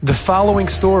The following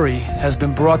story has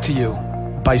been brought to you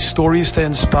by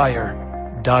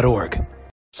StoriesToInspire.org.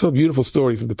 So a beautiful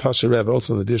story from the Tosher Rebbe,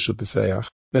 also in the Dishu Pesach.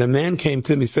 That a man came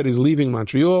to him, he said he's leaving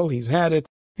Montreal, he's had it,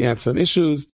 he had some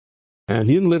issues, and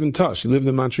he didn't live in Tosh, he lived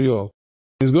in Montreal.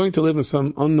 He's going to live in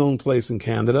some unknown place in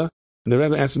Canada, and the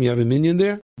Rebbe asked him, you have a minyan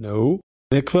there? No.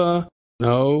 Mikvah?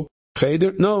 No.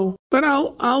 Cheder? No. But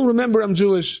I'll remember I'm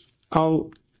Jewish. He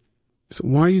said,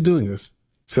 why are you doing this?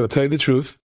 He said, I'll tell you the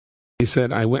truth. He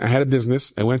said, I had a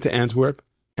business, I went to Antwerp,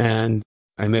 and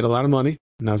I made a lot of money,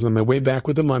 and I was on my way back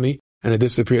with the money, and I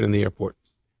disappeared in the airport.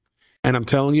 And I'm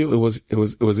telling you, it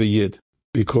was a yid,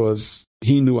 because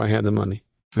he knew I had the money.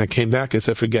 And I came back and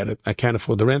said, forget it. I can't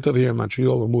afford the rent over here in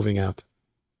Montreal. We're moving out.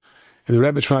 And the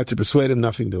Rebbe tried to persuade him,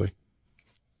 nothing doing.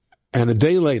 And a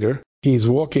day later, he's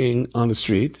walking on the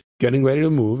street, getting ready to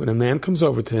move, and a man comes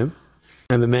over to him,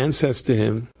 and the man says to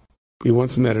him, you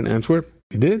once met in Antwerp?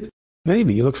 You did?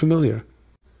 Maybe. You look familiar.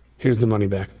 Here's the money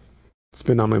back. It's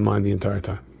been on my mind the entire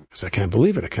time. I said, I can't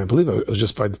believe it. It was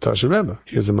just by the Tosher Rebbe.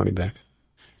 Here's the money back.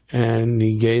 And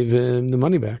he gave him the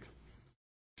money back.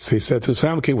 So he said to his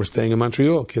family, okay, we're staying in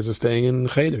Montreal. Kids are staying in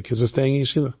Cheder. Kids are staying in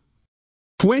Yeshiva.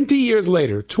 20 years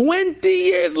later, Tosher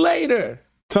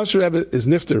Rebbe is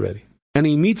nifter already. And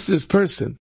he meets this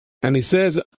person. And he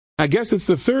says, I guess it's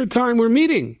the third time we're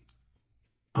meeting.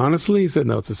 Honestly, he said,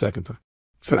 no, it's the second time.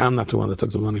 He said, I'm not the one that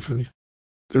took the money from you.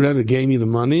 The Rebbe gave me the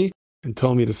money and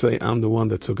told me to say, I'm the one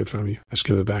that took it from you. I should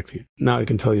give it back to you. Now I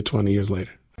can tell you 20 years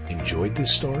later. Enjoyed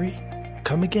this story?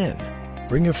 Come again.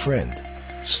 Bring a friend.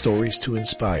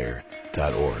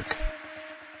 StoriesToInspire.org